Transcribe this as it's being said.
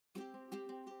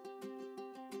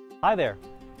Hi there,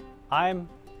 I'm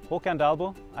Håkan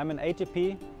Dahlbo. I'm an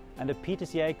ATP and a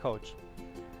PTCA coach.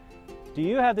 Do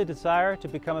you have the desire to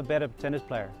become a better tennis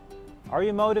player? Are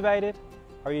you motivated?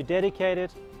 Are you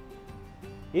dedicated?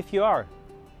 If you are,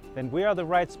 then we are the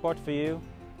right spot for you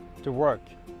to work.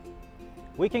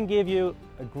 We can give you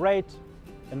a great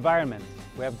environment.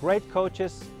 We have great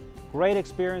coaches, great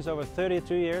experience over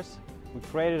 32 years. We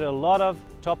created a lot of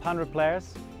top 100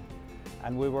 players,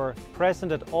 and we were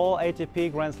present at all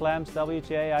ATP Grand Slams,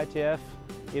 WTA, ITF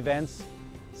events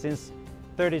since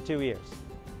 32 years.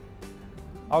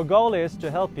 Our goal is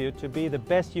to help you to be the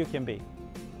best you can be.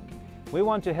 We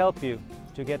want to help you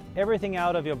to get everything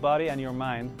out of your body and your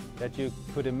mind that you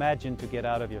could imagine to get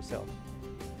out of yourself.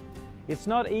 It's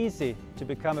not easy to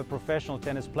become a professional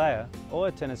tennis player or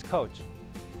a tennis coach.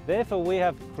 Therefore, we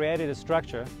have created a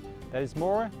structure that is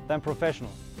more than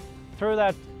professional. Through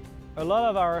that, a lot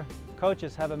of our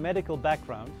coaches have a medical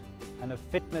background and a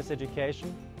fitness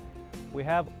education. We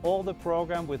have all the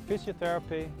program with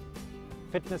physiotherapy,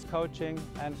 fitness coaching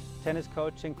and tennis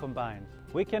coaching combined.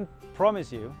 We can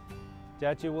promise you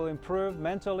that you will improve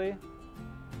mentally,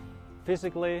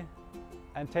 physically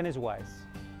and tennis-wise.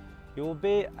 You will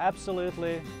be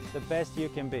absolutely the best you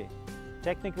can be,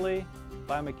 technically,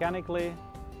 biomechanically,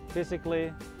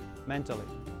 physically, mentally.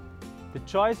 The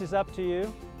choice is up to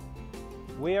you.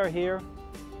 We are here.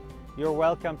 You're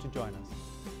welcome to join us.